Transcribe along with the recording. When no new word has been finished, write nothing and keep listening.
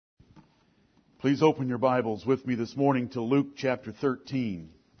Please open your Bibles with me this morning to Luke chapter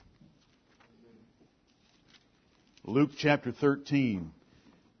 13. Luke chapter 13.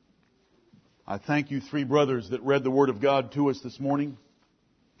 I thank you three brothers that read the Word of God to us this morning.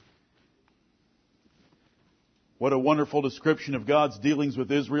 What a wonderful description of God's dealings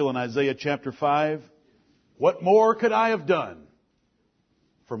with Israel in Isaiah chapter 5. What more could I have done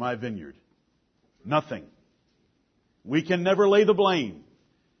for my vineyard? Nothing. We can never lay the blame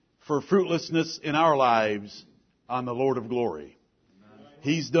for fruitlessness in our lives on the Lord of glory.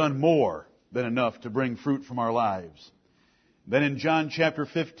 He's done more than enough to bring fruit from our lives. Then in John chapter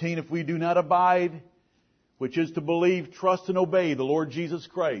 15, if we do not abide, which is to believe, trust, and obey the Lord Jesus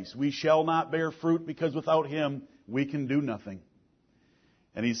Christ, we shall not bear fruit, because without Him we can do nothing.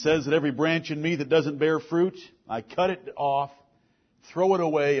 And He says that every branch in me that doesn't bear fruit, I cut it off, throw it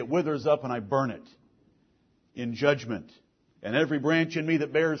away, it withers up, and I burn it in judgment. And every branch in me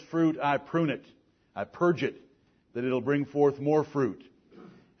that bears fruit, I prune it. I purge it, that it'll bring forth more fruit.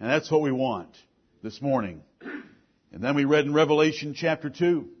 And that's what we want this morning. And then we read in Revelation chapter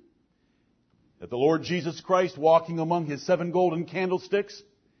 2 that the Lord Jesus Christ, walking among His 7 golden candlesticks,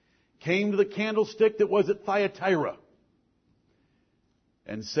 came to the candlestick that was at Thyatira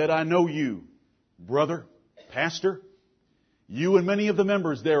and said, I know you, brother, pastor. You and many of the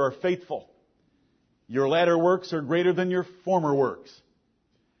members there are faithful. Your latter works are greater than your former works.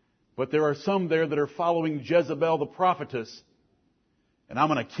 But there are some there that are following Jezebel the prophetess, and I'm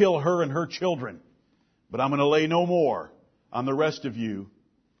going to kill her and her children. But I'm going to lay no more on the rest of you.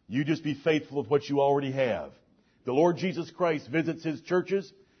 You just be faithful with what you already have. The Lord Jesus Christ visits His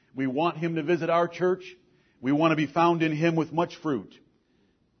churches. We want Him to visit our church. We want to be found in Him with much fruit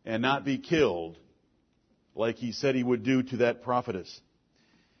and not be killed like He said He would do to that prophetess.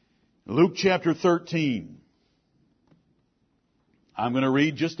 Luke chapter 13. I'm going to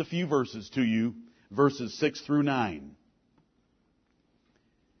read just a few verses to you, verses 6 through 9.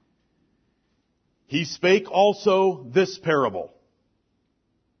 He spake also this parable.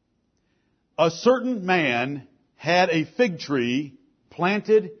 A certain man had a fig tree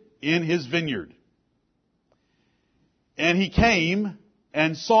planted in his vineyard. And he came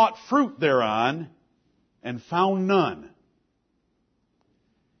and sought fruit thereon, and found none.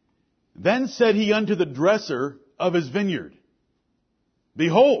 Then said he unto the dresser of his vineyard,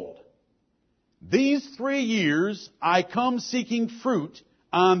 Behold, these 3 years I come seeking fruit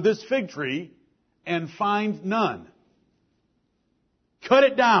on this fig tree, and find none. Cut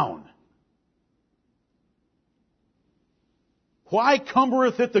it down. Why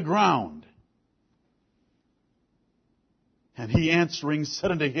cumbereth it the ground? And he answering said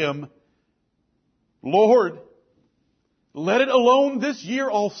unto him, Lord, let it alone this year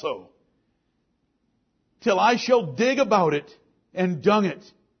also, till I shall dig about it and dung it.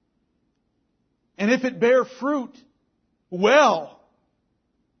 And if it bear fruit, well.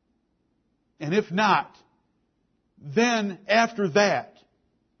 And if not, then after that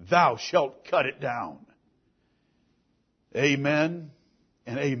thou shalt cut it down. Amen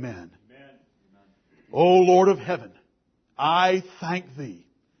and amen. O Lord of heaven, I thank Thee,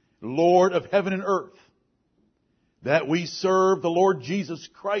 Lord of heaven and earth, that we serve the Lord Jesus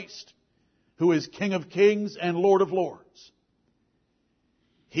Christ, who is King of kings and Lord of lords.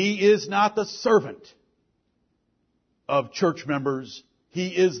 He is not the servant of church members. He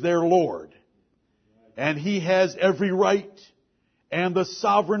is their Lord. And He has every right and the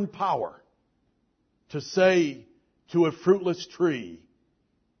sovereign power to say to a fruitless tree,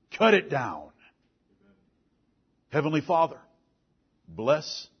 cut it down. Heavenly Father,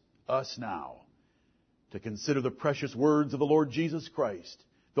 bless us now to consider the precious words of the Lord Jesus Christ,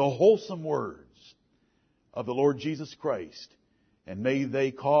 the wholesome words of the Lord Jesus Christ, and may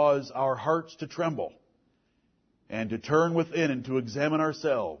they cause our hearts to tremble and to turn within and to examine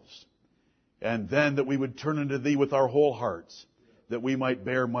ourselves, and then that we would turn unto Thee with our whole hearts, that we might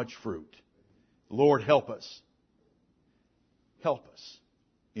bear much fruit. Lord, help us. Help us.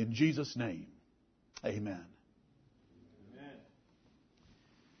 In Jesus' name, amen.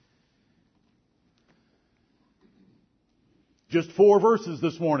 Just 4 verses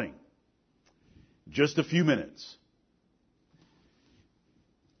this morning. Just a few minutes.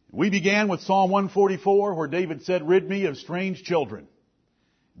 We began with Psalm 144, where David said, Rid me of strange children.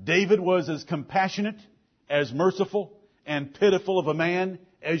 David was as compassionate, as merciful, and pitiful of a man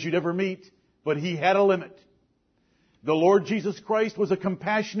as you'd ever meet, but he had a limit. The Lord Jesus Christ was a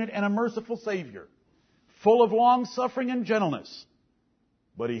compassionate and a merciful Savior, full of long-suffering and gentleness,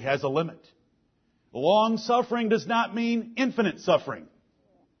 but He has a limit. Long-suffering does not mean infinite suffering.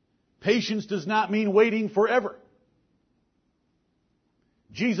 Patience does not mean waiting forever.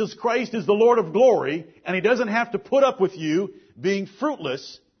 Jesus Christ is the Lord of glory, and He doesn't have to put up with you being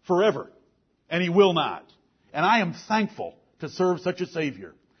fruitless forever. And He will not. And I am thankful to serve such a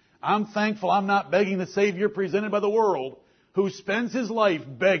Savior. I'm thankful I'm not begging the Savior presented by the world who spends his life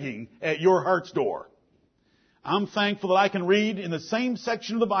begging at your heart's door. I'm thankful that I can read in the same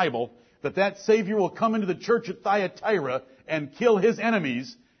section of the Bible that Savior will come into the church at Thyatira and kill his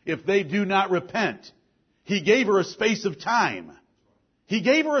enemies if they do not repent. He gave her a space of time. He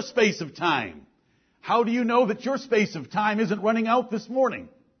gave her a space of time. How do you know that your space of time isn't running out this morning?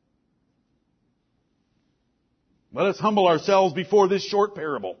 Let us humble ourselves before this short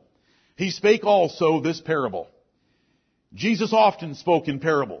parable. He spake also this parable. Jesus often spoke in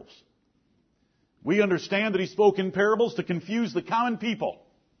parables. We understand that He spoke in parables to confuse the common people.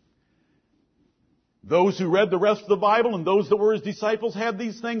 Those who read the rest of the Bible and those that were His disciples had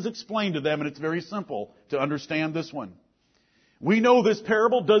these things explained to them, and it's very simple to understand this one. We know this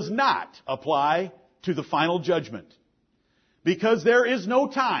parable does not apply to the final judgment, because there is no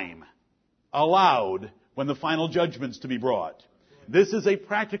time allowed when the final judgment's to be brought. This is a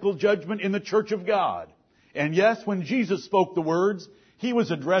practical judgment in the church of God. And yes, when Jesus spoke the words, He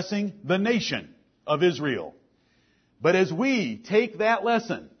was addressing the nation of Israel. But as we take that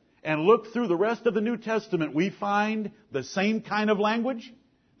lesson and look through the rest of the New Testament, we find the same kind of language,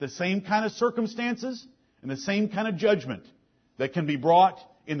 the same kind of circumstances, and the same kind of judgment that can be brought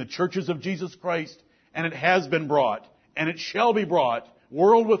in the churches of Jesus Christ. And it has been brought, and it shall be brought,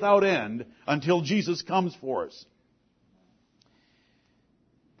 world without end, until Jesus comes for us.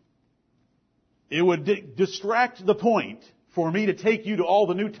 It would distract the point for me to take you to all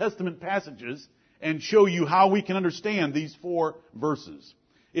the New Testament passages and show you how we can understand these 4 verses.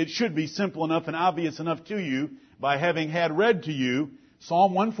 It should be simple enough and obvious enough to you by having had read to you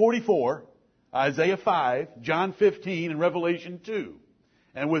Psalm 144, Isaiah 5, John 15, and Revelation 2.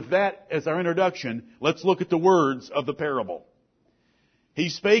 And with that as our introduction, let's look at the words of the parable. He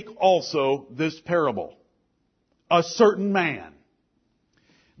spake also this parable. A certain man.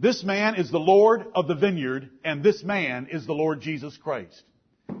 This man is the Lord of the vineyard, and this man is the Lord Jesus Christ.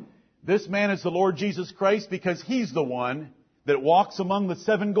 This man is the Lord Jesus Christ because He's the one that walks among the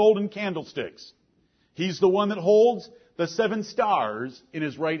 7 golden candlesticks. He's the one that holds the 7 stars in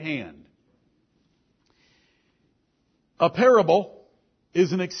His right hand. A parable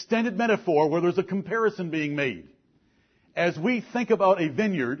is an extended metaphor where there's a comparison being made. As we think about a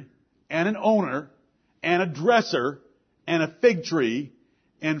vineyard and an owner and a dresser and a fig tree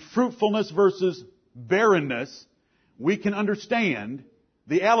and fruitfulness versus barrenness, we can understand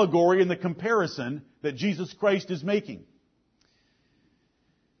the allegory and the comparison that Jesus Christ is making.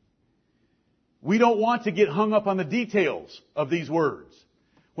 We don't want to get hung up on the details of these words.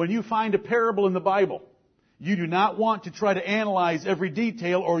 When you find a parable in the Bible, you do not want to try to analyze every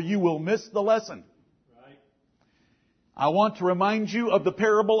detail or you will miss the lesson. Right. I want to remind you of the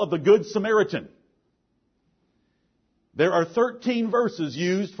parable of the Good Samaritan. There are 13 verses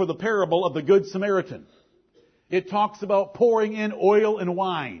used for the parable of the Good Samaritan. It talks about pouring in oil and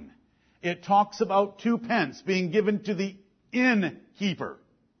wine. It talks about 2 pence being given to the innkeeper.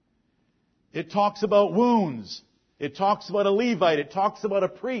 It talks about wounds. It talks about a Levite. It talks about a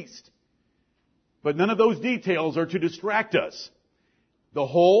priest. But none of those details are to distract us. The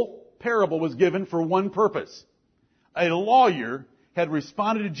whole parable was given for one purpose. A lawyer had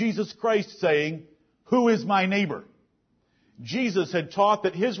responded to Jesus Christ saying, "Who is my neighbor?" Jesus had taught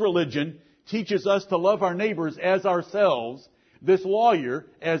that His religion teaches us to love our neighbors as ourselves. This lawyer,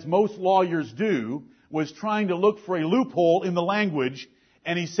 as most lawyers do, was trying to look for a loophole in the language,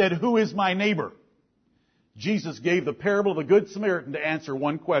 and he said, "Who is my neighbor?" Jesus gave the parable of the Good Samaritan to answer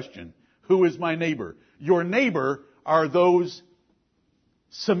one question. Who is my neighbor? Your neighbor are those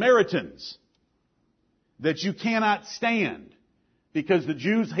Samaritans that you cannot stand, because the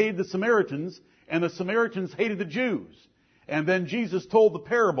Jews hated the Samaritans and the Samaritans hated the Jews. And then Jesus told the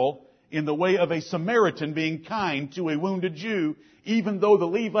parable in the way of a Samaritan being kind to a wounded Jew, even though the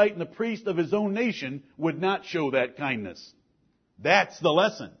Levite and the priest of his own nation would not show that kindness. That's the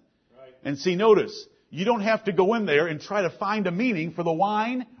lesson. Right. And see, notice, you don't have to go in there and try to find a meaning for the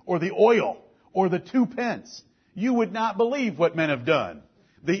wine or the oil or the 2 pence. You would not believe what men have done.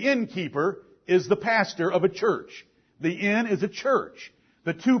 The innkeeper is the pastor of a church. The inn is a church.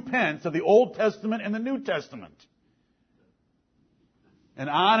 The 2 pence of the Old Testament and the New Testament. And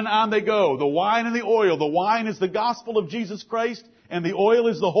on they go. The wine and the oil. The wine is the gospel of Jesus Christ, and the oil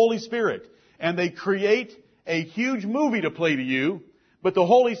is the Holy Spirit. And they create a huge movie to play to you, but the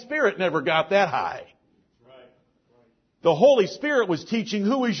Holy Spirit never got that high. The Holy Spirit was teaching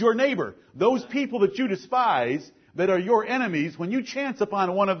who is your neighbor. Those people that you despise, that are your enemies, when you chance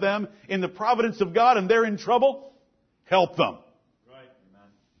upon one of them in the providence of God and they're in trouble, help them. Right. Amen.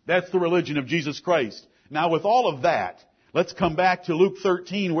 That's the religion of Jesus Christ. Now with all of that, let's come back to Luke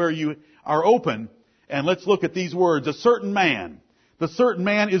 13 where you are open, and let's look at these words. A certain man. The certain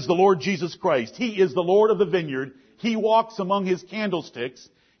man is the Lord Jesus Christ. He is the Lord of the vineyard. He walks among his candlesticks.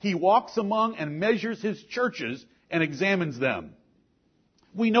 He walks among and measures his churches and examines them.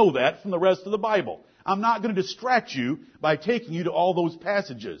 We know that from the rest of the Bible. I'm not going to distract you by taking you to all those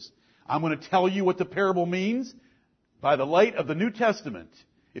passages. I'm going to tell you what the parable means by the light of the New Testament.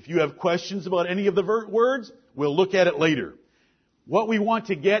 If you have questions about any of the words, we'll look at it later. What we want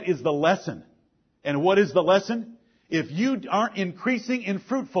to get is the lesson. And what is the lesson? If you aren't increasing in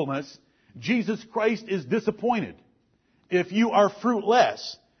fruitfulness, Jesus Christ is disappointed. If you are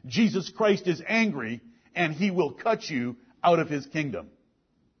fruitless, Jesus Christ is angry, and He will cut you out of His kingdom.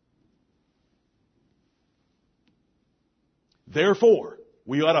 Therefore,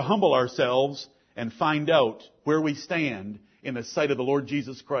 we ought to humble ourselves and find out where we stand in the sight of the Lord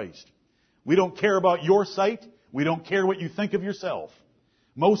Jesus Christ. We don't care about your sight. We don't care what you think of yourself.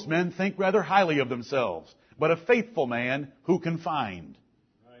 Most men think rather highly of themselves, but a faithful man who can find?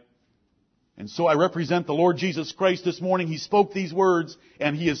 Right. And so I represent the Lord Jesus Christ this morning. He spoke these words,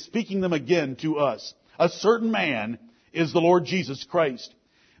 and He is speaking them again to us. A certain man is the Lord Jesus Christ.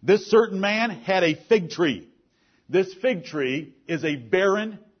 This certain man had a fig tree. This fig tree is a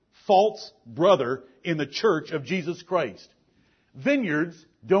barren, false brother in the church of Jesus Christ. Vineyards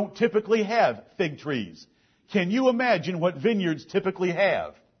don't typically have fig trees. Can you imagine what vineyards typically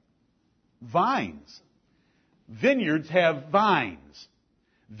have? Vines. Vineyards have vines.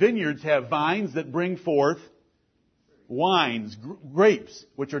 Vineyards have vines that bring forth wines, grapes,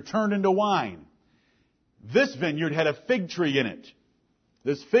 which are turned into wine. This vineyard had a fig tree in it.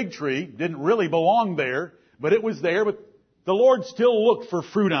 This fig tree didn't really belong there, but it was there, but the Lord still looked for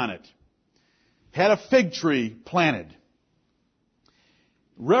fruit on it. Had a fig tree planted.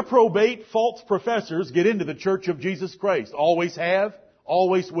 Reprobate false professors get into the church of Jesus Christ. Always have,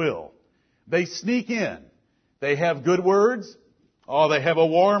 always will. They sneak in. They have good words. Oh, they have a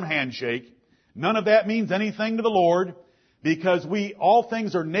warm handshake. None of that means anything to the Lord, because all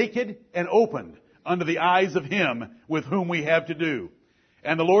things are naked and opened under the eyes of Him with whom we have to do.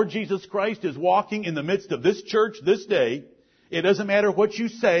 And the Lord Jesus Christ is walking in the midst of this church this day. It doesn't matter what you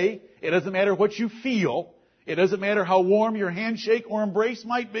say. It doesn't matter what you feel. It doesn't matter how warm your handshake or embrace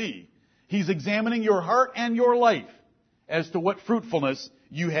might be. He's examining your heart and your life as to what fruitfulness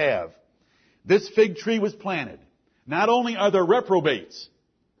you have. This fig tree was planted. Not only are there reprobates.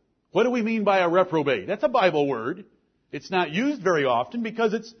 What do we mean by a reprobate? That's a Bible word. It's not used very often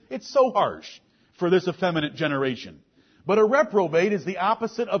because it's so harsh for this effeminate generation. But a reprobate is the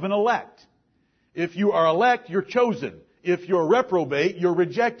opposite of an elect. If you are elect, you're chosen. If you're reprobate, you're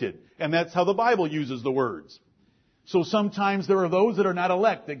rejected. And that's how the Bible uses the words. So sometimes there are those that are not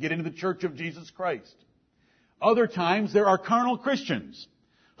elect that get into the church of Jesus Christ. Other times there are carnal Christians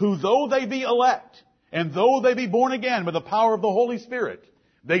who, though they be elect, and though they be born again by the power of the Holy Spirit,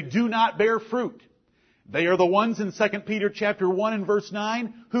 they do not bear fruit. They are the ones in 2 Peter chapter 1 and verse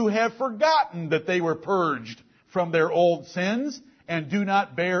 9 who have forgotten that they were purged from their old sins and do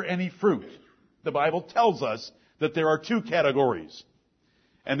not bear any fruit. The Bible tells us that there are two categories.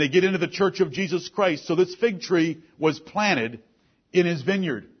 And they get into the church of Jesus Christ. So this fig tree was planted in His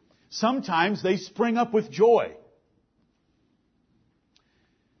vineyard. Sometimes they spring up with joy.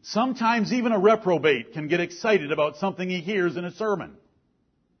 Sometimes even a reprobate can get excited about something he hears in a sermon.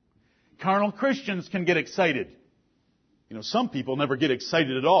 Carnal Christians can get excited. You know, some people never get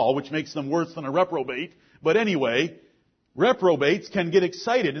excited at all, which makes them worse than a reprobate. But anyway, reprobates can get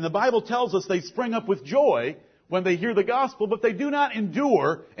excited. And the Bible tells us they spring up with joy when they hear the gospel, but they do not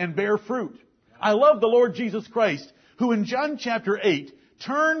endure and bear fruit. I love the Lord Jesus Christ, who in John chapter 8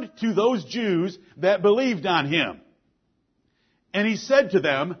 turned to those Jews that believed on Him. And He said to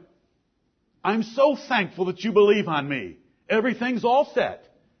them, I'm so thankful that you believe on me. Everything's all set.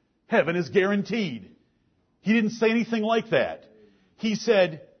 Heaven is guaranteed. He didn't say anything like that. He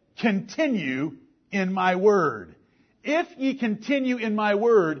said, continue in my word. If ye continue in my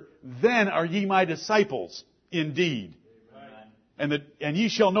word, then are ye my disciples indeed. And ye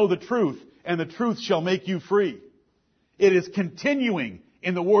shall know the truth, and the truth shall make you free. It is continuing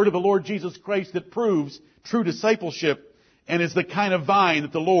in the word of the Lord Jesus Christ that proves true discipleship and is the kind of vine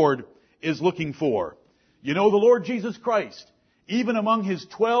that the Lord is looking for. You know, the Lord Jesus Christ, even among His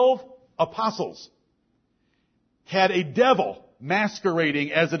 12 apostles, had a devil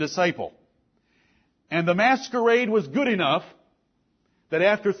masquerading as a disciple. And the masquerade was good enough that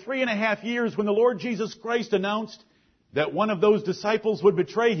after 3.5 years, when the Lord Jesus Christ announced that one of those disciples would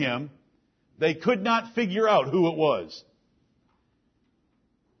betray Him, they could not figure out who it was.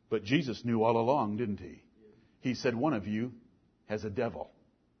 But Jesus knew all along, didn't He? He said, one of you has a devil.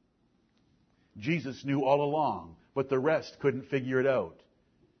 Jesus knew all along, but the rest couldn't figure it out.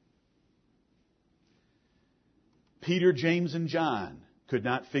 Peter, James, and John could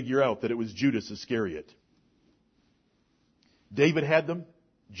not figure out that it was Judas Iscariot. David had them.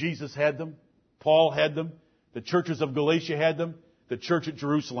 Jesus had them. Paul had them. The churches of Galatia had them. The church at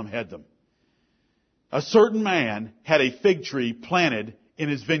Jerusalem had them. A certain man had a fig tree planted in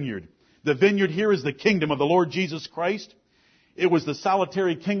his vineyard. The vineyard here is the kingdom of the Lord Jesus Christ. It was the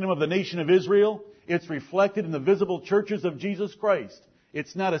solitary kingdom of the nation of Israel. It's reflected in the visible churches of Jesus Christ.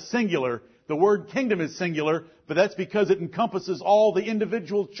 It's not a singular. The word kingdom is singular, but that's because it encompasses all the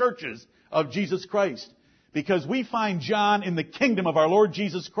individual churches of Jesus Christ. Because we find John in the kingdom of our Lord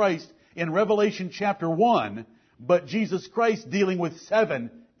Jesus Christ in Revelation chapter 1, but Jesus Christ dealing with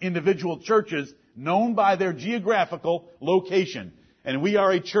 7 individual churches known by their geographical location. And we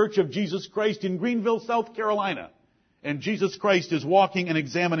are a church of Jesus Christ in Greenville, South Carolina. And Jesus Christ is walking and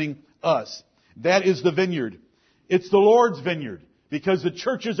examining us. That is the vineyard. It's the Lord's vineyard because the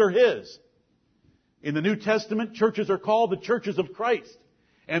churches are His. In the New Testament, churches are called the churches of Christ.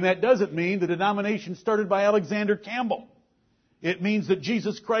 And that doesn't mean the denomination started by Alexander Campbell. It means that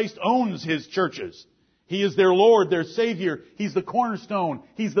Jesus Christ owns His churches. He is their Lord, their Savior. He's the cornerstone.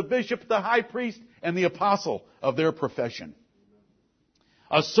 He's the bishop, the high priest, and the apostle of their profession.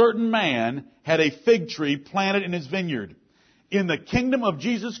 A certain man had a fig tree planted in his vineyard. In the kingdom of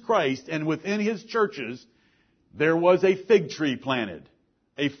Jesus Christ and within His churches, there was a fig tree planted.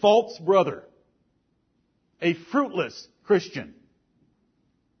 A false brother. A fruitless Christian.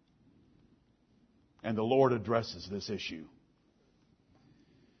 And the Lord addresses this issue.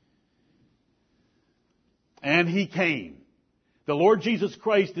 And He came. The Lord Jesus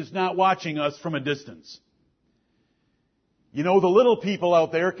Christ is not watching us from a distance. You know, the little people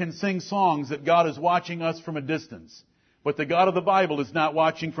out there can sing songs that God is watching us from a distance. But the God of the Bible is not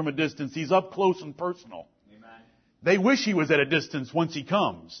watching from a distance. He's up close and personal. Amen. They wish He was at a distance once He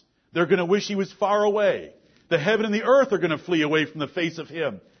comes. They're going to wish He was far away. The heaven and the earth are going to flee away from the face of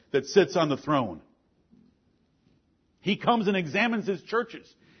Him that sits on the throne. He comes and examines His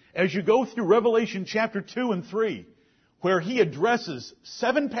churches. As you go through Revelation chapter 2 and 3, where He addresses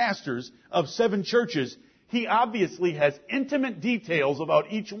 7 pastors of 7 churches, He obviously has intimate details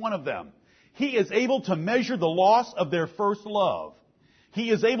about each one of them. He is able to measure the loss of their first love. He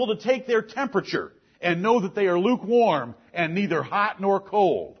is able to take their temperature and know that they are lukewarm and neither hot nor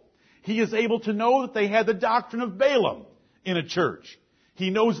cold. He is able to know that they had the doctrine of Balaam in a church. He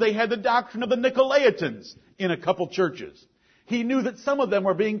knows they had the doctrine of the Nicolaitans in a couple churches. He knew that some of them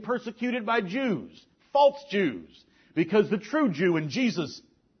were being persecuted by Jews, false Jews, because the true Jew in Jesus'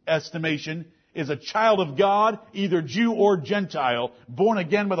 estimation is a child of God, either Jew or Gentile, born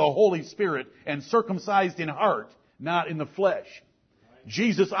again by the Holy Spirit and circumcised in heart, not in the flesh.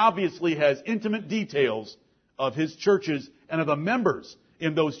 Jesus obviously has intimate details of His churches and of the members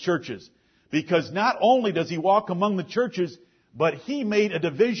in those churches. Because not only does He walk among the churches, but He made a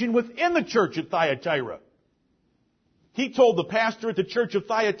division within the church at Thyatira. He told the pastor at the church of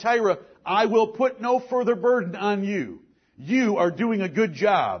Thyatira, I will put no further burden on you. You are doing a good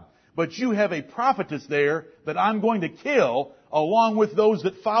job. But you have a prophetess there that I'm going to kill along with those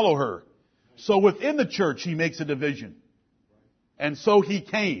that follow her. So within the church He makes a division. And so He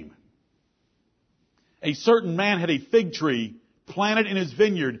came. A certain man had a fig tree planted in his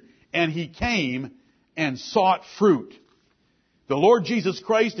vineyard, and He came and sought fruit. The Lord Jesus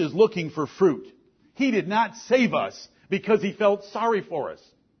Christ is looking for fruit. He did not save us because He felt sorry for us.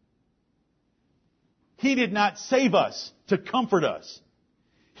 He did not save us to comfort us.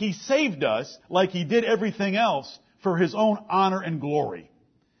 He saved us, like He did everything else, for His own honor and glory.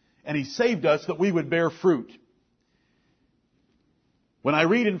 And He saved us that we would bear fruit. When I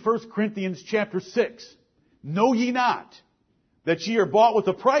read in 1 Corinthians chapter 6, know ye not that ye are bought with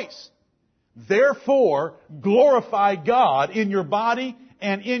a price? Therefore glorify God in your body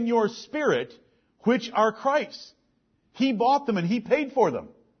and in your spirit, which are Christ's. He bought them and He paid for them.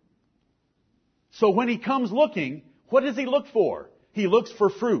 So when He comes looking, what does He look for? He looks for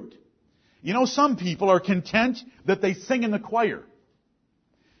fruit. You know, some people are content that they sing in the choir.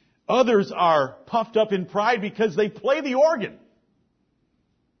 Others are puffed up in pride because they play the organ.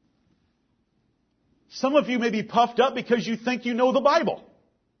 Some of you may be puffed up because you think you know the Bible.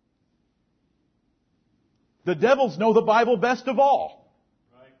 The devils know the Bible best of all.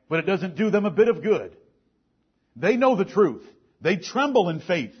 But it doesn't do them a bit of good. They know the truth. They tremble in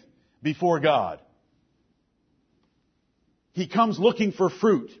faith before God. He comes looking for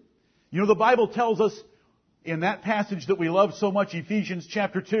fruit. You know, the Bible tells us in that passage that we love so much, Ephesians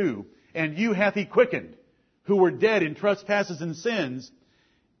chapter 2, and you hath he quickened, who were dead in trespasses and sins.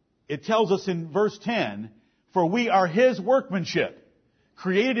 It tells us in verse 10, for we are his workmanship,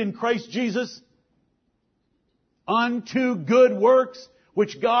 created in Christ Jesus unto good works,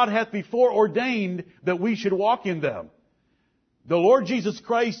 which God hath before ordained that we should walk in them. The Lord Jesus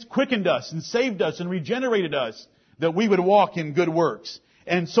Christ quickened us and saved us and regenerated us that we would walk in good works.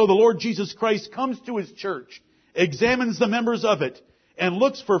 And so the Lord Jesus Christ comes to his church, examines the members of it, and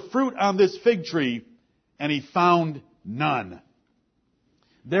looks for fruit on this fig tree, and he found none.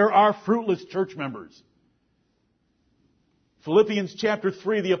 There are fruitless church members. Philippians chapter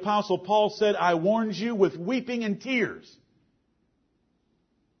 3, the Apostle Paul said, I warned you with weeping and tears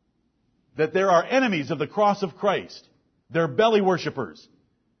that there are enemies of the cross of Christ. They're belly worshipers.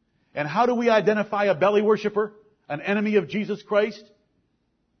 And how do we identify a belly worshiper? An enemy of Jesus Christ?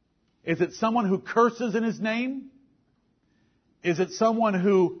 Is it someone who curses in his name? Is it someone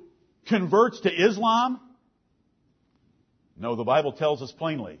who converts to Islam? No, the Bible tells us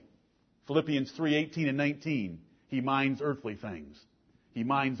plainly. Philippians 3:18 and 19. He minds earthly things. He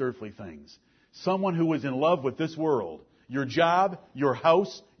minds earthly things. Someone who is in love with this world. Your job, your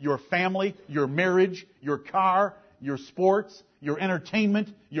house, your family, your marriage, your car, your sports, your entertainment,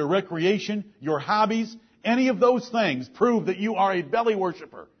 your recreation, your hobbies, any of those things prove that you are a belly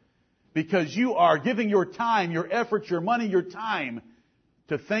worshiper. Because you are giving your time, your effort, your money, your time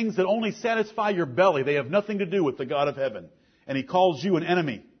to things that only satisfy your belly. They have nothing to do with the God of heaven. And he calls you an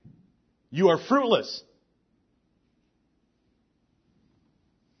enemy. You are fruitless.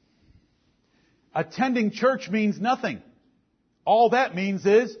 Attending church means nothing. All that means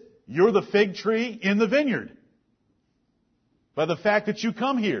is you're the fig tree in the vineyard. By the fact that you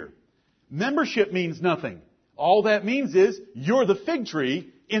come here. Membership means nothing. All that means is you're the fig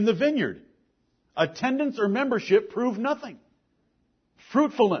tree in the vineyard. Attendance or membership prove nothing.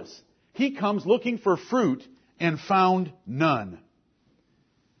 Fruitfulness. He comes looking for fruit and found none.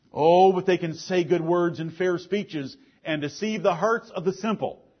 Oh, but they can say good words and fair speeches and deceive the hearts of the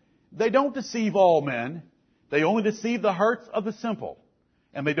simple. They don't deceive all men. They only deceive the hearts of the simple.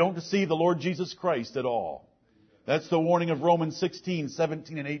 And they don't deceive the Lord Jesus Christ at all. That's the warning of Romans 16,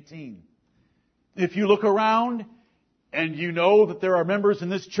 17, and 18. If you look around and you know that there are members in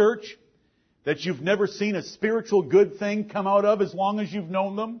this church that you've never seen a spiritual good thing come out of as long as you've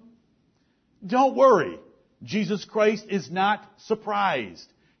known them, don't worry. Jesus Christ is not surprised.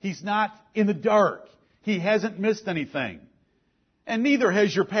 He's not in the dark. He hasn't missed anything. And neither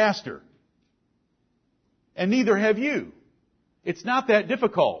has your pastor. And neither have you. It's not that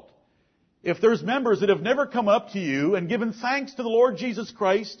difficult. If there's members that have never come up to you and given thanks to the Lord Jesus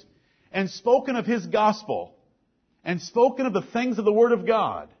Christ and spoken of His gospel and spoken of the things of the Word of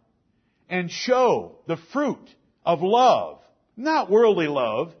God and show the fruit of love, not worldly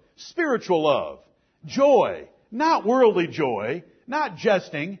love, spiritual love, joy, not worldly joy, not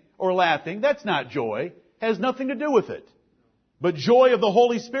jesting or laughing, that's not joy, has nothing to do with it, but joy of the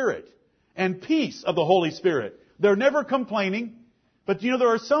Holy Spirit and peace of the Holy Spirit. They're never complaining. But you know, there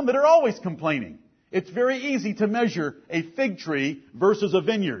are some that are always complaining. It's very easy to measure a fig tree versus a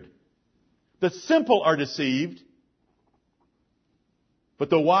vineyard. The simple are deceived, but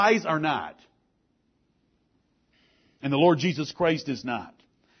the wise are not. And the Lord Jesus Christ is not.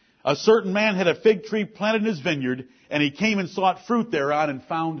 A certain man had a fig tree planted in his vineyard, and he came and sought fruit thereon and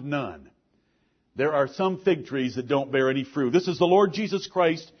found none. There are some fig trees that don't bear any fruit. This is the Lord Jesus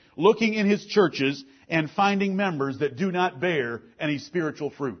Christ looking in His churches and finding members that do not bear any spiritual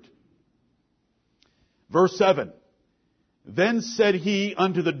fruit. Verse 7. Then said he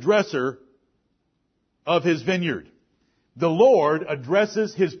unto the dresser of his vineyard. The Lord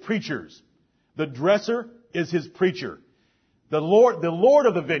addresses His preachers. The dresser is His preacher. The Lord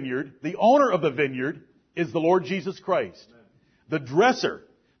of the vineyard, the owner of the vineyard, is the Lord Jesus Christ. The dresser,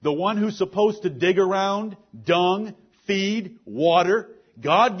 the one who's supposed to dig around, dung, feed, water.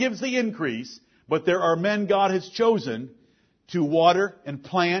 God gives the increase, but there are men God has chosen to water and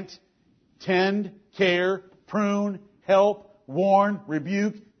plant, tend, care, prune, help, warn,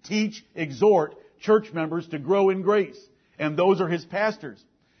 rebuke, teach, exhort church members to grow in grace. And those are His pastors.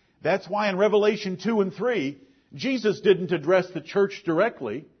 That's why in Revelation 2 and 3, Jesus didn't address the church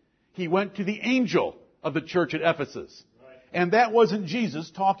directly. He went to the angel of the church at Ephesus. And that wasn't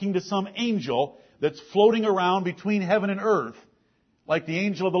Jesus talking to some angel that's floating around between heaven and earth like the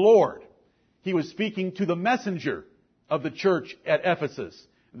angel of the Lord. He was speaking to the messenger of the church at Ephesus,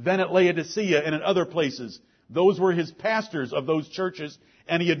 then at Laodicea and in other places. Those were his pastors of those churches,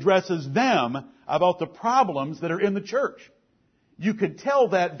 and he addresses them about the problems that are in the church. You could tell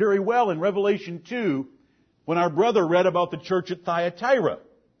that very well in Revelation 2 when our brother read about the church at Thyatira.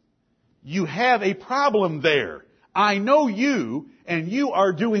 You have a problem there. I know you, and you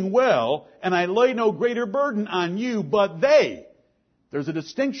are doing well, and I lay no greater burden on you, but they. There's a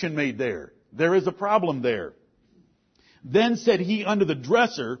distinction made there. There is a problem there. Then said he unto the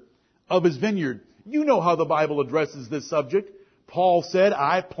dresser of his vineyard. You know how the Bible addresses this subject. Paul said,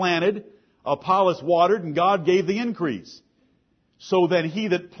 I planted, Apollos watered, and God gave the increase. So then he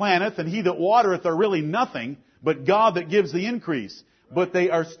that planteth and he that watereth are really nothing, but God that gives the increase. But they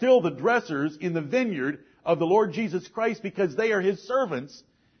are still the dressers in the vineyard of the Lord Jesus Christ because they are his servants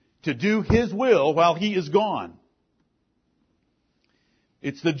to do his will while he is gone.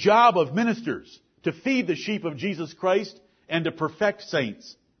 It's the job of ministers to feed the sheep of Jesus Christ and to perfect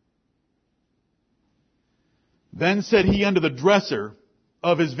saints. Then said he unto the dresser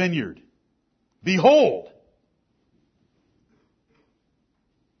of his vineyard, Behold,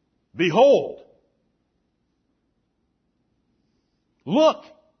 behold, look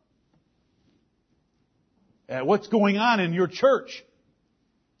at what's going on in your church.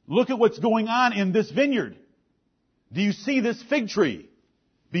 Look at what's going on in this vineyard. Do you see this fig tree?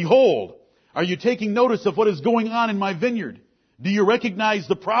 Behold, are you taking notice of what is going on in my vineyard? Do you recognize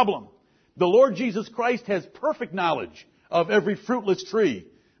the problem? The Lord Jesus Christ has perfect knowledge of every fruitless tree,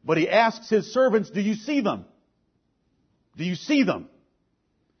 but he asks his servants, do you see them? Do you see them?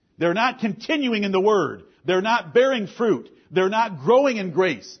 They're not continuing in the Word. They're not bearing fruit. They're not growing in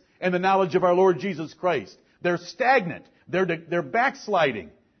grace and the knowledge of our Lord Jesus Christ. They're stagnant. They're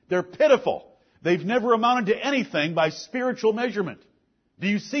backsliding. They're pitiful. They've never amounted to anything by spiritual measurement. Do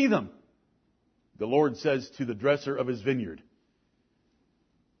you see them? The Lord says to the dresser of his vineyard.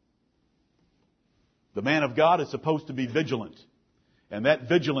 The man of God is supposed to be vigilant. And that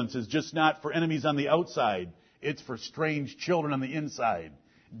vigilance is just not for enemies on the outside. It's for strange children on the inside.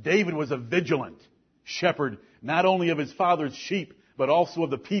 David was a vigilant shepherd, not only of his father's sheep, but also of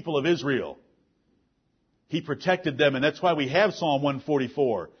the people of Israel. He protected them, and that's why we have Psalm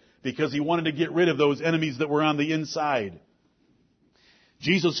 144, because he wanted to get rid of those enemies that were on the inside.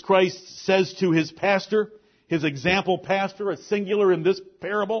 Jesus Christ says to his pastor, his example pastor, a singular in this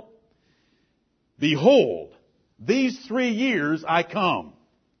parable, Behold, these 3 years I come.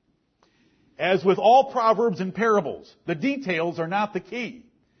 As with all proverbs and parables, the details are not the key.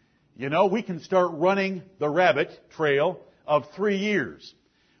 You know, we can start running the rabbit trail of 3 years.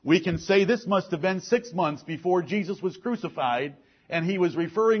 We can say this must have been 6 months before Jesus was crucified, and he was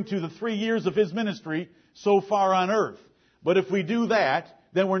referring to the 3 years of his ministry so far on earth. But if we do that,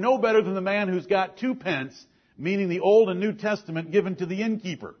 then we're no better than the man who's got 2 pence, meaning the Old and New Testament, given to the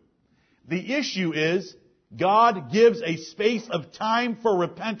innkeeper. The issue is, God gives a space of time for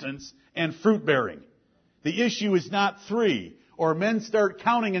repentance and fruit bearing. The issue is not 3, or men start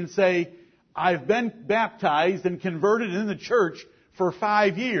counting and say, I've been baptized and converted in the church for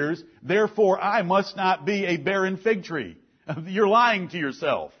 5 years, therefore I must not be a barren fig tree. You're lying to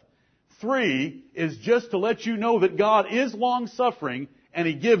yourself. 3 is just to let you know that God is long-suffering and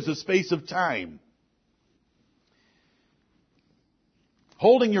he gives a space of time.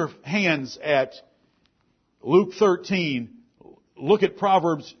 Holding your hands at Luke 13, look at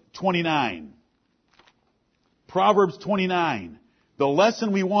Proverbs 29. Proverbs 29. The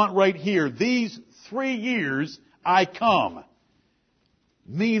lesson we want right here, these 3 years I come,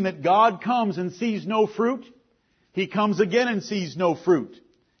 mean that God comes and sees no fruit. He comes again and sees no fruit.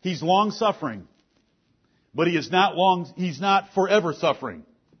 He's long-suffering. But he's not forever suffering.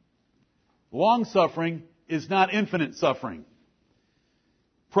 Long-suffering is not infinite suffering.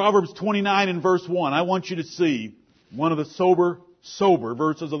 Proverbs 29 and verse 1. I want you to see one of the sober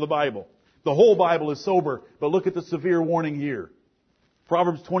verses of the Bible. The whole Bible is sober, but look at the severe warning here.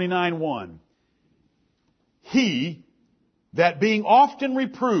 Proverbs 29:1. He that being often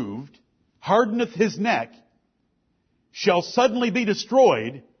reproved hardeneth his neck shall suddenly be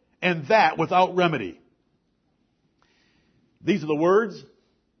destroyed, and that without remedy. These are the words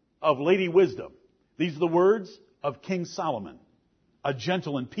of Lady Wisdom. These are the words of King Solomon, a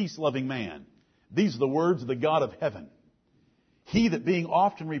gentle and peace-loving man. These are the words of the God of heaven. He that being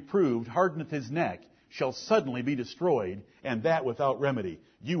often reproved hardeneth his neck shall suddenly be destroyed, and that without remedy.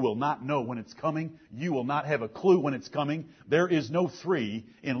 You will not know when it's coming. You will not have a clue when it's coming. There is no 3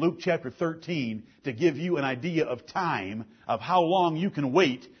 in Luke chapter 13 to give you an idea of time, of how long you can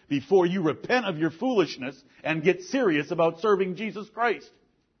wait before you repent of your foolishness and get serious about serving Jesus Christ.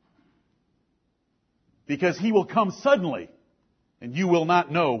 Because he will come suddenly, and you will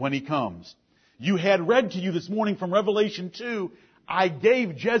not know when he comes. You had read to you this morning from Revelation 2, I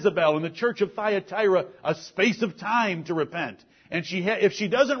gave Jezebel in the church of Thyatira a space of time to repent. And if she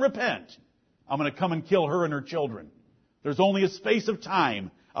doesn't repent, I'm going to come and kill her and her children. There's only a space of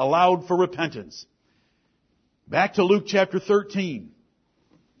time allowed for repentance. Back to Luke chapter 13.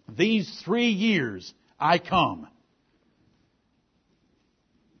 These 3 years I come.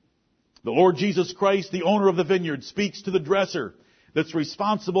 The Lord Jesus Christ, the owner of the vineyard, speaks to the dresser that's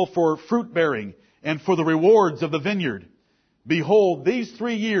responsible for fruit bearing and for the rewards of the vineyard. Behold, these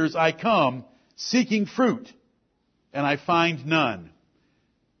 3 years I come seeking fruit, and I find none.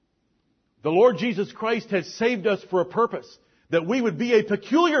 The Lord Jesus Christ has saved us for a purpose, that we would be a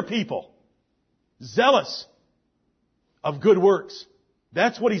peculiar people, zealous of good works.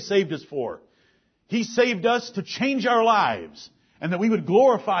 That's what He saved us for. He saved us to change our lives, and that we would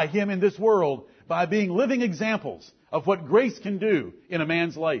glorify Him in this world by being living examples of what grace can do in a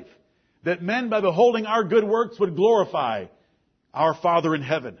man's life. That men, by beholding our good works, would glorify our Father in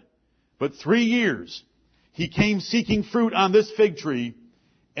heaven. But 3 years, He came seeking fruit on this fig tree,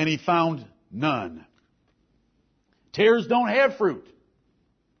 and He found none. Tares don't have fruit.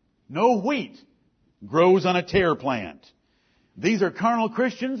 No wheat grows on a tare plant. These are carnal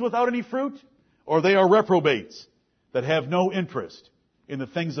Christians without any fruit, or they are reprobates that have no interest in the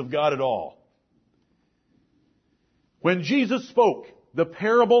things of God at all. When Jesus spoke the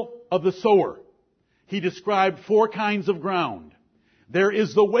parable of the sower, He described 4 kinds of ground. There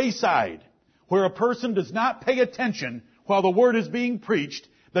is the wayside, where a person does not pay attention while the word is being preached.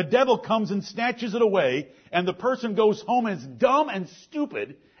 The devil comes and snatches it away, and the person goes home as dumb and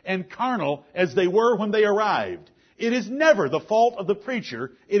stupid and carnal as they were when they arrived. It is never the fault of the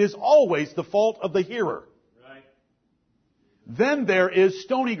preacher. It is always the fault of the hearer. Right. Then there is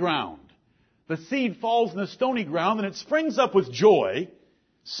stony ground. The seed falls in the stony ground and it springs up with joy.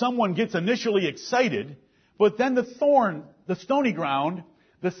 Someone gets initially excited, but then the stony ground,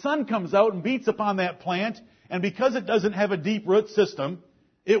 the sun comes out and beats upon that plant, and because it doesn't have a deep root system,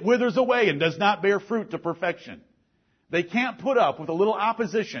 it withers away and does not bear fruit to perfection. They can't put up with a little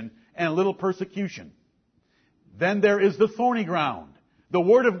opposition and a little persecution. Then there is the thorny ground. The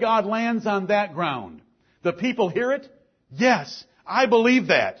Word of God lands on that ground. The people hear it. Yes, I believe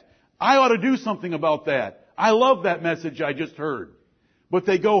that. I ought to do something about that. I love that message I just heard. But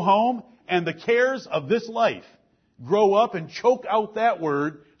they go home, and the cares of this life grow up and choke out that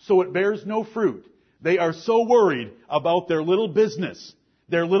word so it bears no fruit. They are so worried about their little business,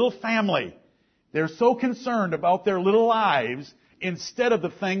 their little family. They're so concerned about their little lives instead of the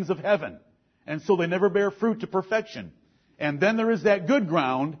things of heaven. And so they never bear fruit to perfection. And then there is that good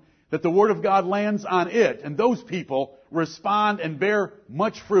ground that the Word of God lands on it. And those people respond and bear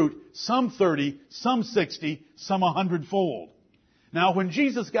much fruit, some 30, some 60, some 100-fold. Now, when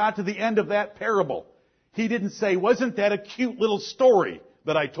Jesus got to the end of that parable, He didn't say, wasn't that a cute little story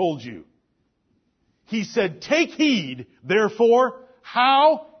that I told you? He said, take heed, therefore,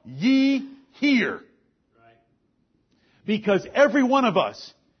 how ye hear. Right. Because every one of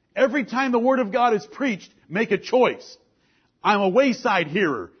us, every time the Word of God is preached, make a choice. I'm a wayside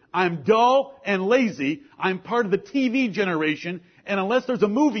hearer. I'm dull and lazy. I'm part of the TV generation. And unless there's a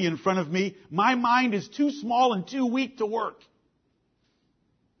movie in front of me, my mind is too small and too weak to work.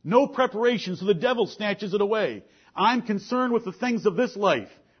 No preparation, so the devil snatches it away. I'm concerned with the things of this life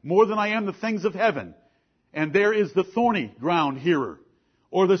more than I am the things of heaven. And there is the thorny ground hearer,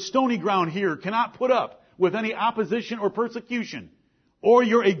 or the stony ground hearer, cannot put up with any opposition or persecution. Or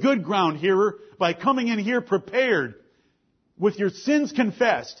you're a good ground hearer by coming in here prepared with your sins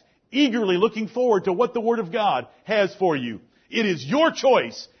confessed, eagerly looking forward to what the Word of God has for you. It is your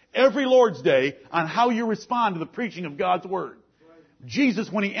choice every Lord's Day on how you respond to the preaching of God's Word.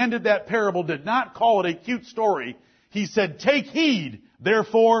 Jesus, when He ended that parable, did not call it a cute story. He said, take heed,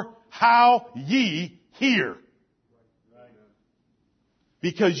 therefore, how ye hear.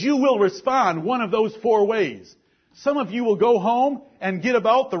 Because you will respond one of those 4 ways. Some of you will go home and get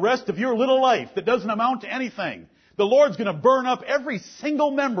about the rest of your little life that doesn't amount to anything. The Lord's going to burn up every single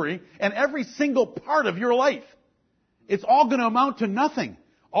memory and every single part of your life. It's all going to amount to nothing.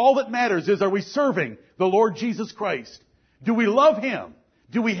 All that matters is, are we serving the Lord Jesus Christ? Do we love Him?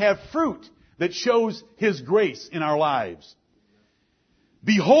 Do we have fruit that shows His grace in our lives?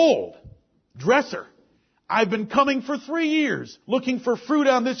 Behold, dresser, I've been coming for 3 years looking for fruit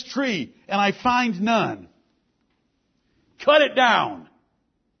on this tree, and I find none. Cut it down.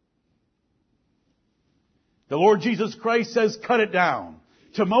 The Lord Jesus Christ says, cut it down.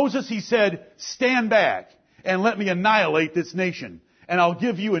 To Moses He said, stand back and let me annihilate this nation, and I'll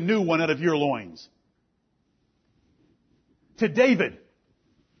give you a new one out of your loins. To David,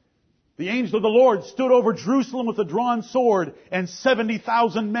 The angel of the Lord stood over Jerusalem with a drawn sword, and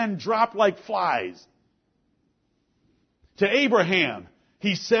 70,000 men dropped like flies. To Abraham,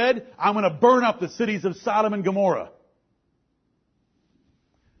 he said, I'm going to burn up the cities of Sodom and Gomorrah.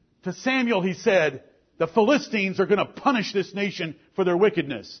 To Samuel, he said, the Philistines are going to punish this nation for their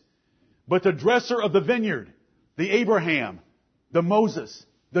wickedness. But the dresser of the vineyard, the Abraham, the Moses,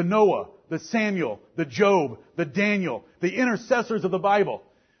 the Noah, the Samuel, the Job, the Daniel, the intercessors of the Bible,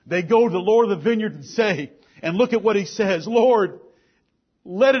 they go to the Lord of the vineyard and say, and look at what he says, Lord,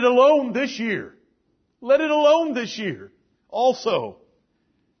 let it alone this year. Let it alone this year. Also,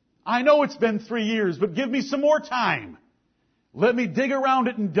 I know it's been 3 years, but give me some more time. Let me dig around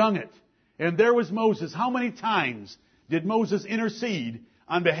it and dung it. And there was Moses. How many times did Moses intercede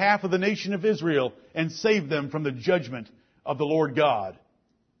on behalf of the nation of Israel and save them from the judgment of the Lord God?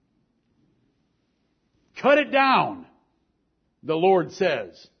 Cut it down, the Lord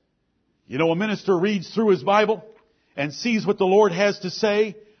says. You know, a minister reads through his Bible and sees what the Lord has to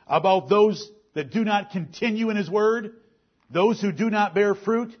say about those that do not continue in his word, those who do not bear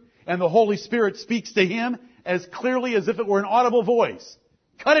fruit, and the Holy Spirit speaks to him as clearly as if it were an audible voice.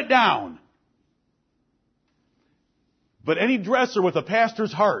 Cut it down. But any dresser with a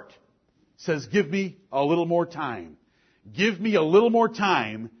pastor's heart says, give me a little more time. Give me a little more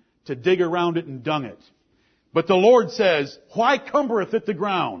time to dig around it and dung it. But the Lord says, why cumbereth it the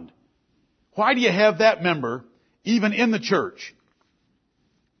ground? Why do you have that member even in the church?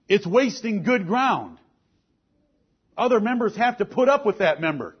 It's wasting good ground. Other members have to put up with that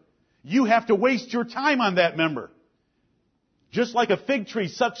member. You have to waste your time on that member. Just like a fig tree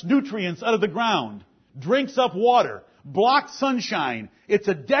sucks nutrients out of the ground, drinks up water, blocks sunshine, it's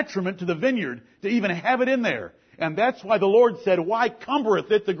a detriment to the vineyard to even have it in there. And that's why the Lord said, why cumbereth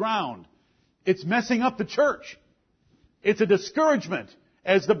it the ground? It's messing up the church. It's a discouragement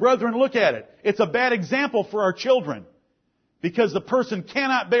as the brethren look at it. It's a bad example for our children because the person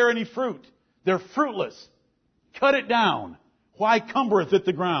cannot bear any fruit. They're fruitless. Cut it down. Why cumbereth it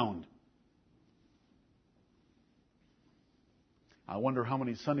the ground? I wonder how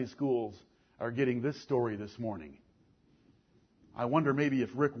many Sunday schools are getting this story this morning. I wonder maybe if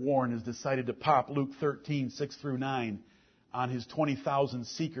Rick Warren has decided to pop Luke 13, 6 through 9 on his 20,000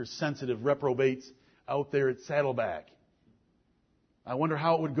 seeker-sensitive reprobates out there at Saddleback. I wonder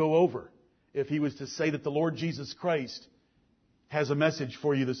how it would go over if he was to say that the Lord Jesus Christ has a message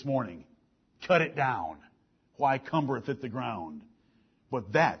for you this morning. Cut it down. Why cumbereth it the ground?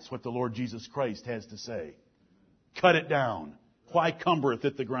 But that's what the Lord Jesus Christ has to say. Cut it down. Why cumbereth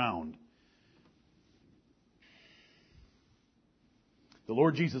it the ground? The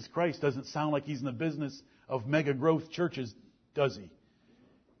Lord Jesus Christ doesn't sound like He's in the business of mega growth churches, does He?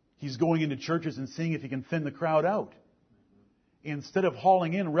 He's going into churches and seeing if He can thin the crowd out. Instead of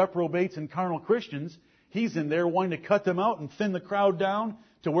hauling in reprobates and carnal Christians, He's in there wanting to cut them out and thin the crowd down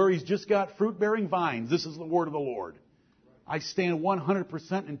to where He's just got fruit-bearing vines. This is the word of the Lord. I stand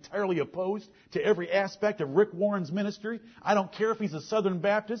 100% entirely opposed to every aspect of Rick Warren's ministry. I don't care if he's a Southern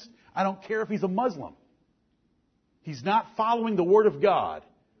Baptist. I don't care if he's a Muslim. He's not following the Word of God.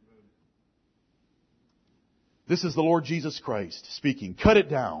 This is the Lord Jesus Christ speaking. Cut it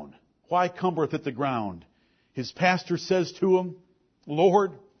down. Why cumbereth it the ground? His pastor says to him,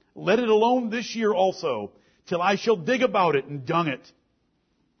 Lord, let it alone this year also, till I shall dig about it and dung it.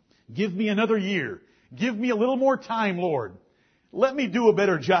 Give me another year. Give me a little more time, Lord. Let me do a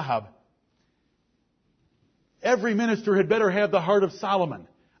better job. Every minister had better have the heart of Solomon.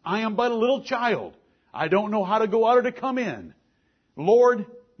 I am but a little child. I don't know how to go out or to come in. Lord,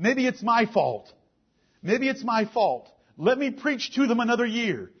 maybe it's my fault. Maybe it's my fault. Let me preach to them another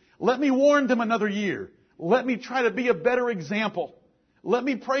year. Let me warn them another year. Let me try to be a better example. Let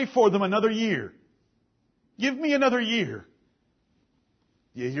me pray for them another year. Give me another year.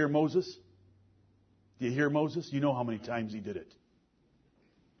 Do you hear Moses? Do you hear Moses? You know how many times he did it.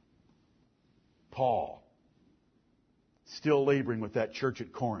 Paul, still laboring with that church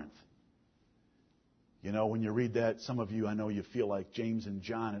at Corinth. You know, when you read that, some of you, I know you feel like James and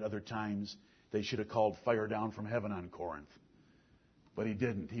John at other times, they should have called fire down from heaven on Corinth. But he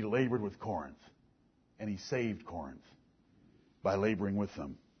didn't. He labored with Corinth. And he saved Corinth by laboring with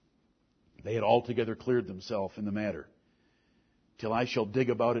them. They had altogether cleared themselves in the matter. Till I shall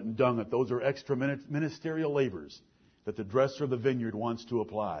dig about it and dung it. Those are extra ministerial labors that the dresser of the vineyard wants to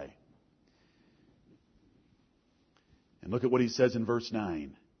apply. And look at what he says in verse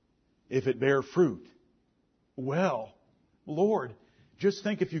 9. If it bear fruit, well, Lord, just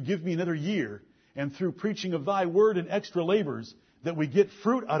think if you give me another year, and through preaching of thy word and extra labors, that we get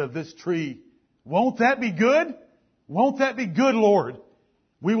fruit out of this tree. Won't that be good? Won't that be good, Lord?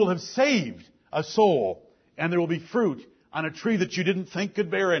 We will have saved a soul, and there will be fruit on a tree that you didn't think could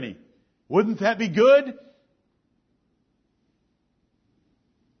bear any. Wouldn't that be good?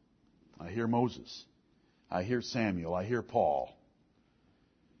 I hear Moses. I hear Samuel. I hear Paul.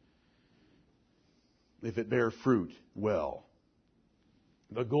 If it bear fruit, well.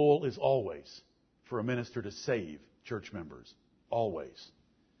 The goal is always for a minister to save church members. Always.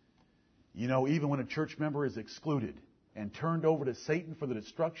 You know, even when a church member is excluded and turned over to Satan for the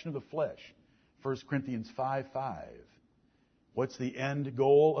destruction of the flesh, 1 Corinthians 5:5. What's the end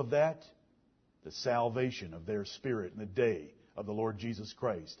goal of that? The salvation of their spirit in the day of the Lord Jesus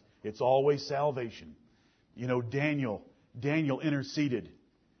Christ. It's always salvation. You know, Daniel interceded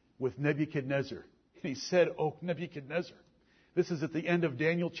with Nebuchadnezzar. And he said, "Oh, Nebuchadnezzar," this is at the end of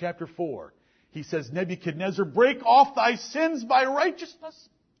Daniel chapter 4. He says, "Nebuchadnezzar, break off thy sins by righteousness.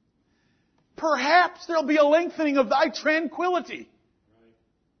 Perhaps there'll be a lengthening of thy tranquility."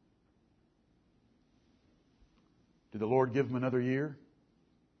 Did the Lord give him another year?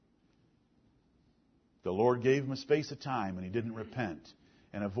 The Lord gave him a space of time, and he didn't repent.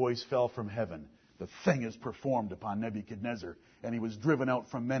 And a voice fell from heaven. The thing is performed upon Nebuchadnezzar. And he was driven out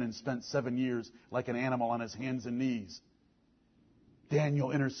from men and spent 7 years like an animal on his hands and knees.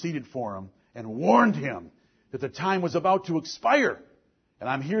 Daniel interceded for him and warned him that the time was about to expire. And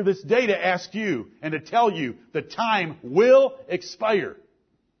I'm here this day to ask you and to tell you the time will expire.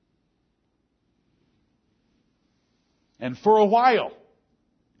 And for a while,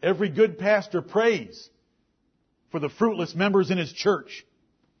 every good pastor prays for the fruitless members in his church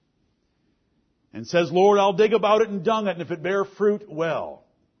and says, "Lord, I'll dig about it and dung it, and if it bear fruit, well."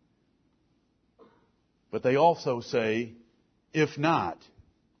 But they also say, "If not,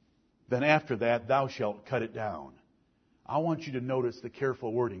 then after that thou shalt cut it down." I want you to notice the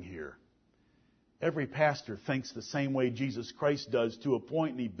careful wording here. Every pastor thinks the same way Jesus Christ does, to a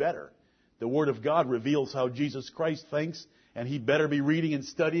point, and he better. The Word of God reveals how Jesus Christ thinks, and he better be reading and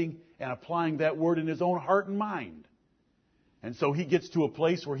studying and applying that Word in his own heart and mind. And so he gets to a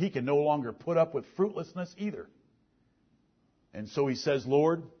place where he can no longer put up with fruitlessness either. And so he says,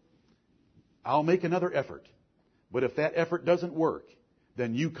 "Lord, I'll make another effort. But if that effort doesn't work,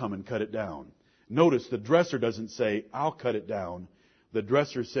 then you come and cut it down." Notice the dresser doesn't say, "I'll cut it down." The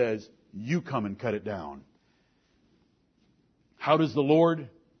dresser says, "You come and cut it down." How does the Lord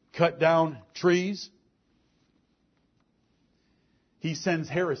cut down trees? He sends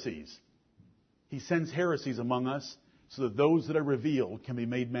heresies. He sends heresies among us so that those that are revealed can be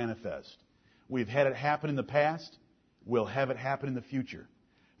made manifest. We've had it happen in the past. We'll have it happen in the future.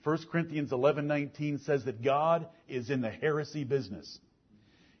 1 Corinthians 11:19 says that God is in the heresy business.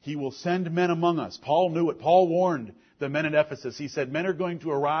 He will send men among us. Paul knew it. Paul warned the men at Ephesus. He said, "Men are going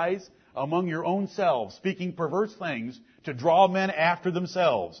to arise among your own selves, speaking perverse things to draw men after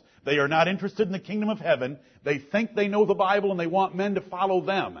themselves. They are not interested in the kingdom of heaven. They think they know the Bible and they want men to follow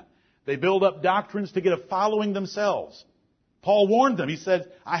them. They build up doctrines to get a following themselves." Paul warned them. He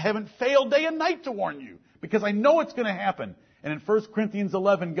said, "I haven't failed day and night to warn you because I know it's going to happen." And in 1 Corinthians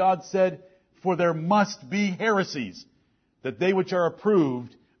 11, God said, "For there must be heresies, that they which are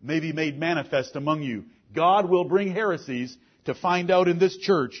approved may be made manifest among you." God will bring heresies to find out in this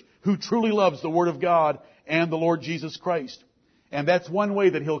church who truly loves the Word of God and the Lord Jesus Christ. And that's one way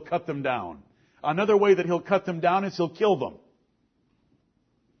that He'll cut them down. Another way that He'll cut them down is He'll kill them.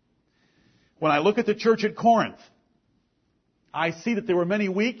 When I look at the church at Corinth, I see that there were many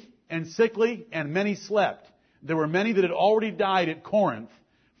weak and sickly and many slept. There were many that had already died at Corinth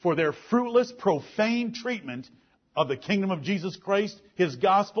for their fruitless, profane treatment of the kingdom of Jesus Christ, His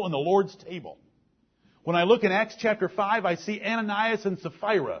gospel, and the Lord's table. When I look in Acts chapter 5, I see Ananias and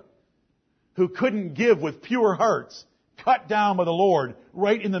Sapphira, who couldn't give with pure hearts, cut down by the Lord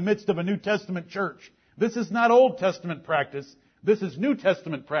right in the midst of a New Testament church. This is not Old Testament practice. This is New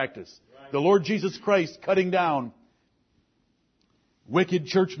Testament practice. Right. The Lord Jesus Christ cutting down wicked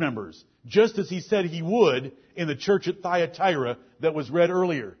church members, just as He said He would in the church at Thyatira that was read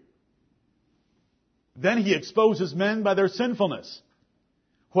earlier. Then He exposes men by their sinfulness.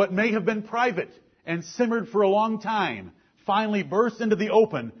 What may have been private and simmered for a long time finally bursts into the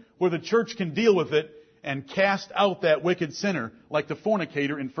open where the church can deal with it and cast out that wicked sinner like the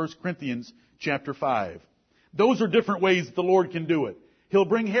fornicator in 1 Corinthians chapter 5. Those are different ways that the Lord can do it. He'll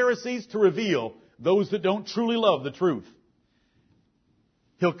bring heresies to reveal those that don't truly love the truth.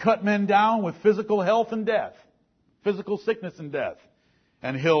 He'll cut men down with physical health and death, physical sickness and death.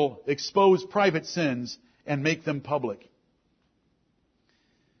 And He'll expose private sins and make them public.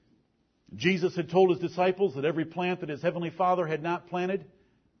 Jesus had told His disciples that every plant that His Heavenly Father had not planted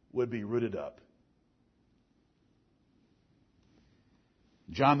would be rooted up.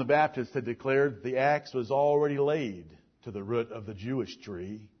 John the Baptist had declared the axe was already laid to the root of the Jewish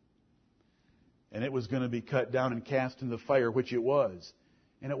tree, and it was going to be cut down and cast into the fire, which it was.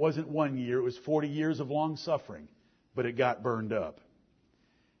 And it wasn't 1 year, it was 40 years of long suffering, but it got burned up.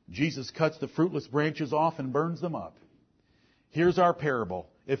 Jesus cuts the fruitless branches off and burns them up. Here's our parable.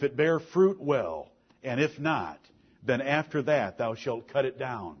 If it bear fruit, well, and if not, then after that thou shalt cut it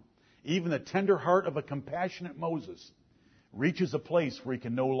down. Even the tender heart of a compassionate Moses reaches a place where he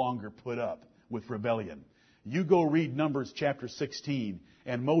can no longer put up with rebellion. You go read Numbers chapter 16,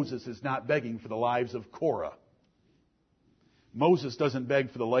 and Moses is not begging for the lives of Korah. Moses doesn't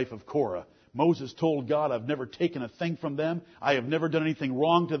beg for the life of Korah. Moses told God, I've never taken a thing from them. I have never done anything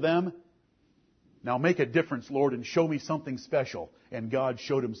wrong to them. Now make a difference, Lord, and show me something special. And God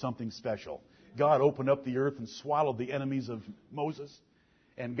showed him something special. God opened up the earth and swallowed the enemies of Moses.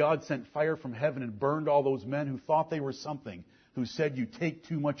 And God sent fire from heaven and burned all those men who thought they were something, who said, you take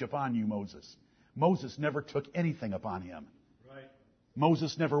too much upon you, Moses. Moses never took anything upon him. Right.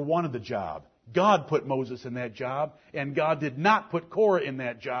 Moses never wanted the job. God put Moses in that job, and God did not put Korah in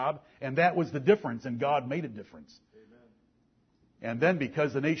that job, and that was the difference, and God made a difference. Amen. And then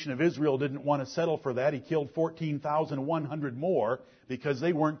because the nation of Israel didn't want to settle for that, he killed 14,100 more because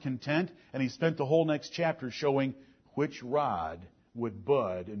they weren't content, and he spent the whole next chapter showing which rod would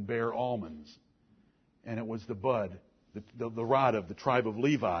bud and bear almonds. And it was the bud, the rod of the tribe of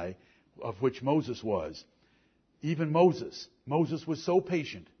Levi, of which Moses was. Even Moses was so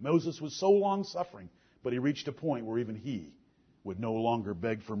patient. Moses was so long-suffering. But he reached a point where even he would no longer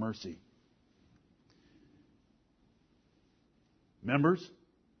beg for mercy. Members,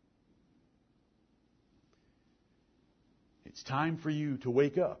 it's time for you to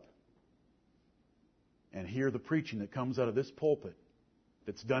wake up and hear the preaching that comes out of this pulpit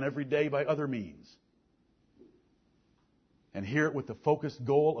that's done every day by other means. And hear it with the focused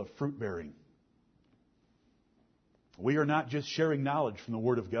goal of fruit bearing. We are not just sharing knowledge from the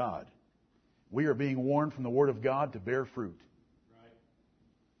Word of God. We are being warned from the Word of God to bear fruit. Right.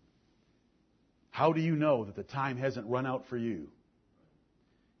 How do you know that the time hasn't run out for you?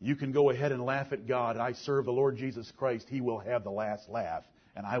 You can go ahead and laugh at God. I serve the Lord Jesus Christ. He will have the last laugh,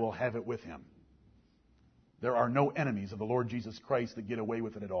 and I will have it with Him. There are no enemies of the Lord Jesus Christ that get away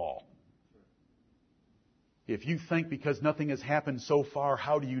with it at all. If you think because nothing has happened so far,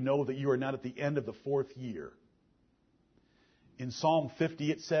 how do you know that you are not at the end of the fourth year? In Psalm 50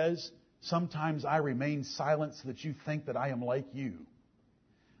 it says, sometimes I remain silent so that you think that I am like you.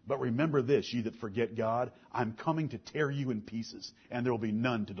 But remember this, ye that forget God, I'm coming to tear you in pieces, and there will be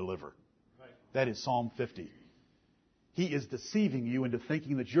none to deliver. Right. That is Psalm 50. He is deceiving you into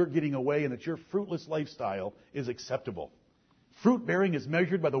thinking that you're getting away and that your fruitless lifestyle is acceptable. Fruit bearing is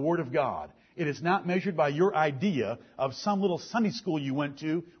measured by the Word of God. It is not measured by your idea of some little Sunday school you went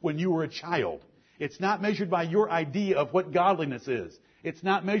to when you were a child. It's not measured by your idea of what godliness is. It's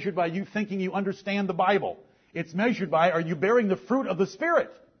not measured by you thinking you understand the Bible. It's measured by, are you bearing the fruit of the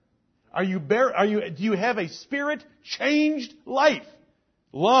Spirit? Do you have a Spirit-changed life?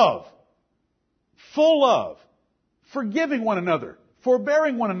 Love. Full love. Forgiving one another.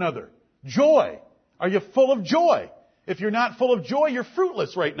 Forbearing one another. Joy. Are you full of joy? If you're not full of joy, you're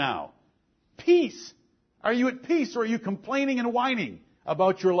fruitless right now. Peace. Are you at peace, or are you complaining and whining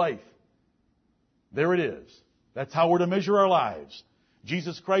about your life? There it is. That's how we're to measure our lives.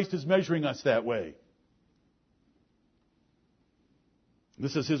 Jesus Christ is measuring us that way.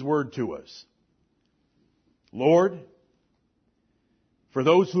 This is His word to us. Lord, for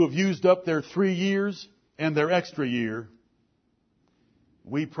those who have used up their 3 years and their extra year,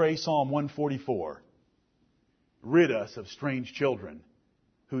 we pray Psalm 144. Rid us of strange children,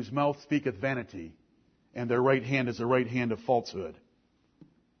 whose mouth speaketh vanity, and their right hand is the right hand of falsehood.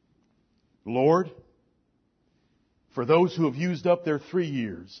 Lord, for those who have used up their 3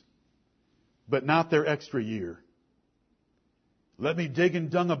 years, but not their extra year, let me dig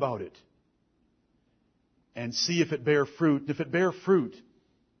and dung about it and see if it bear fruit. If it bear fruit,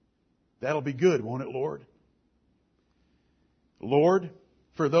 that'll be good, won't it, Lord? Lord,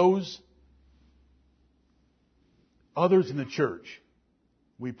 for those others in the church,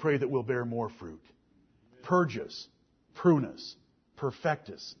 we pray that we'll bear more fruit. Purge us, prune us, perfect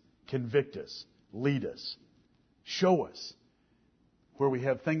us, convict us, lead us. Show us where we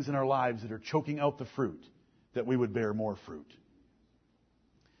have things in our lives that are choking out the fruit, that we would bear more fruit.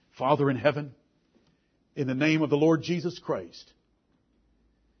 Father in heaven, in the name of the Lord Jesus Christ,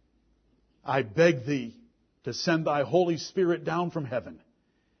 I beg Thee to send Thy Holy Spirit down from heaven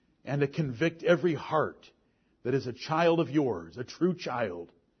and to convict every heart that is a child of Yours, a true child,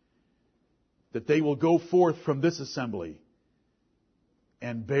 that they will go forth from this assembly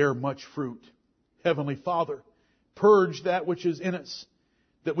and bear much fruit. Heavenly Father, purge that which is in us,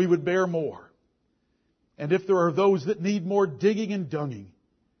 that we would bear more. And if there are those that need more digging and dunging,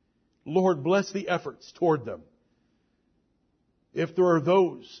 Lord, bless the efforts toward them. If there are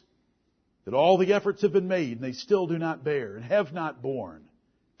those that all the efforts have been made and they still do not bear and have not borne,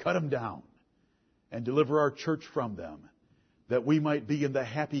 cut them down and deliver our church from them, that we might be in the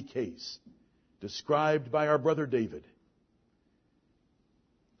happy case described by our brother David.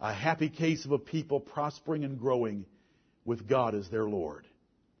 A happy case of a people prospering and growing with God as their Lord.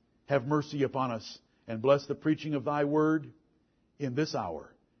 Have mercy upon us and bless the preaching of Thy word in this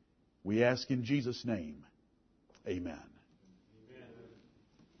hour. We ask in Jesus' name. Amen.